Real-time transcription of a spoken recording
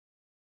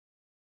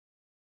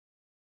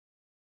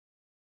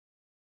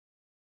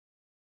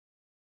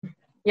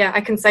yeah,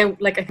 I can say,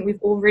 like, I think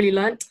we've all really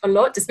learnt a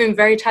lot. It's been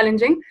very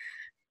challenging.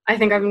 I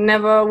think I've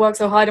never worked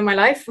so hard in my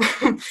life.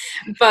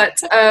 But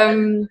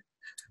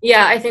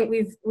yeah, I think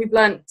we've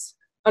learnt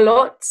a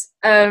lot,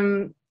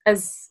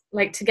 as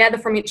like together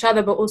from each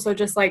other, but also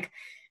just like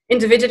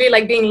individually,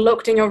 like being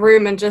locked in your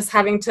room and just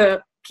having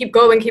to keep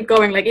going,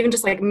 like even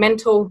just like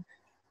mental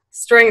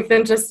strength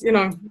and just, you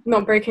know,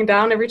 not breaking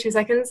down every 2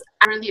 seconds.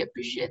 I really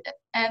appreciate it.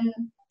 And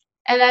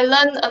I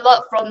learned a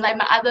lot from like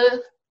my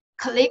other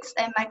colleagues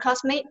and my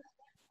classmates.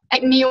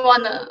 Make me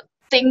wanna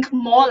think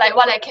more like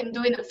what I can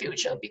do in the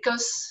future,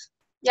 because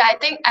yeah, I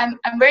think I'm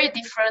very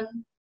different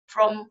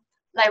from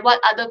like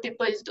what other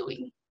people is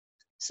doing.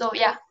 So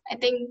yeah, I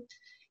think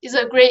it's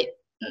a great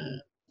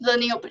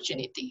learning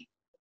opportunity.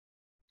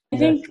 I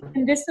think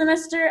in this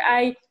semester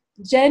I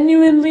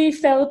genuinely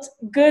felt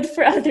good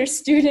for other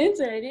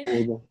students.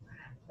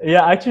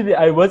 Yeah, actually,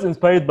 I was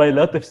inspired by a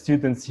lot of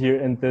students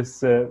here in this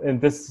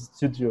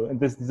studio, in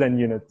this design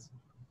unit.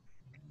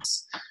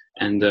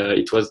 And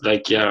it was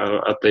like,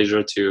 yeah, a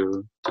pleasure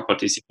to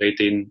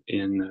participate in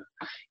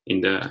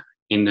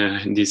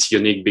this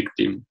unique big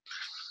team.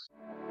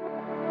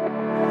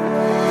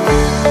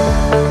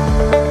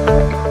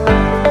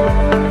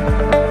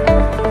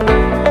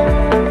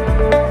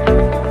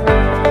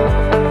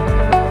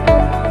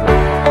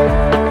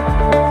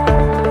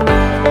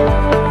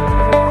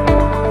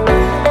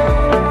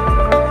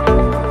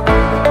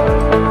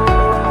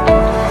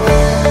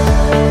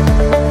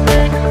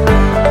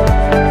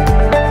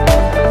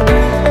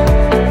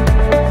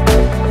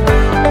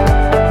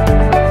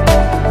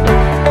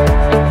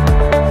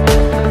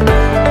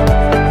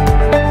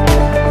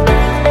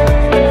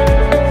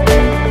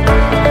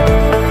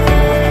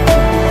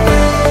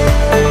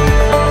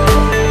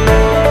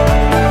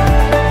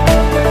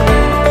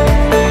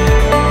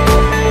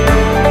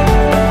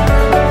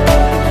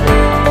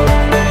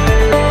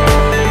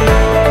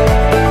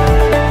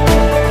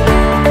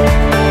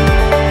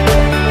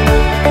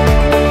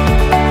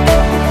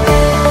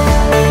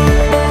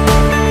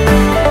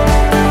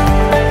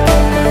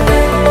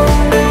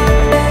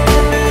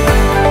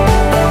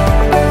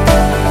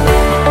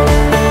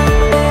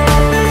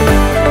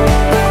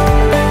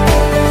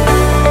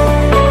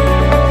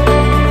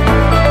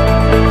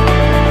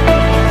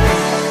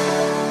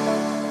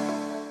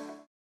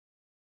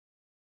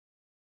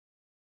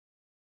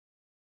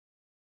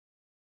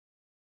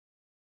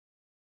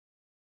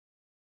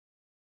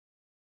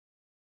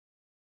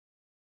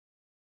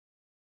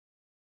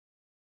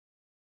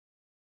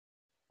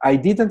 I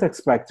didn't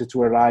expect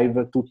to arrive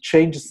to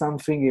change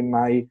something in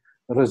my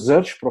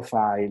research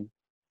profile.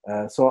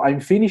 So I'm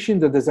finishing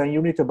the design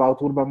unit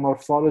about urban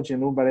morphology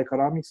and urban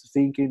economics,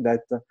 thinking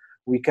that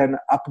we can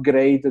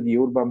upgrade the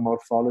urban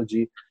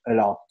morphology a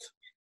lot.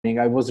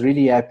 I was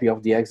really happy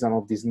of the exam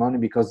of this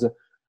morning, because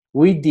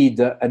we did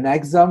an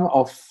exam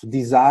of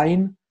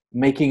design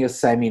making a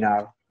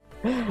seminar.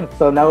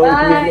 So now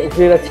it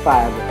will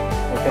expand.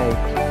 Okay.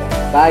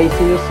 Bye,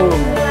 see you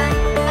soon.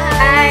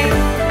 Bye.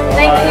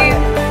 Thank you.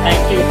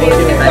 Thank you.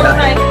 Bye.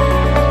 Bye.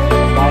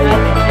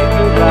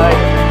 Bye.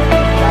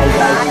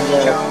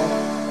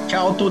 Bye.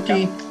 Ciao a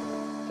tutti.